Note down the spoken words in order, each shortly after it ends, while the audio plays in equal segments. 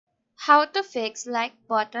How to fix like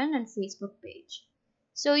button on Facebook page.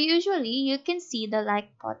 So usually you can see the like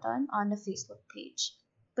button on the Facebook page,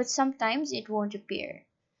 but sometimes it won't appear.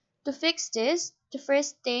 To fix this, the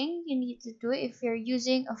first thing you need to do if you're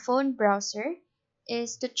using a phone browser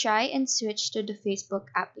is to try and switch to the Facebook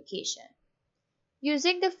application.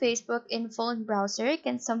 Using the Facebook in phone browser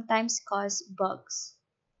can sometimes cause bugs.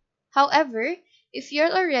 However, if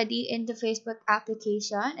you're already in the Facebook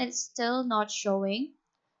application and it's still not showing,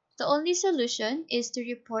 the only solution is to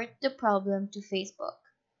report the problem to Facebook.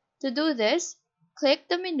 To do this, click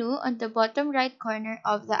the menu on the bottom right corner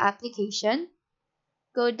of the application,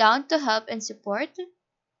 go down to Help and Support.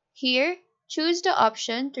 Here, choose the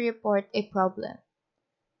option to report a problem.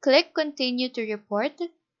 Click Continue to Report,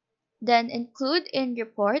 then Include in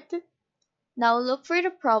Report. Now look for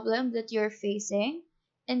the problem that you're facing.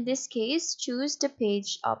 In this case, choose the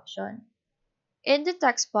Page option. In the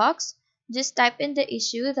text box, just type in the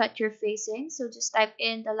issue that you're facing. So just type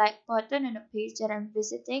in the like button on a page that I'm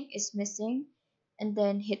visiting is missing and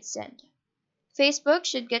then hit send. Facebook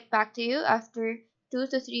should get back to you after 2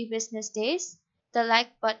 to 3 business days. The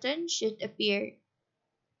like button should appear.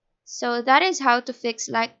 So that is how to fix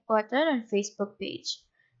like button on Facebook page.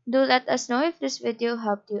 Do let us know if this video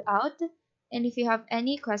helped you out, and if you have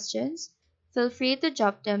any questions, feel free to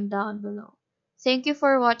drop them down below. Thank you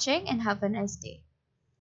for watching and have a nice day.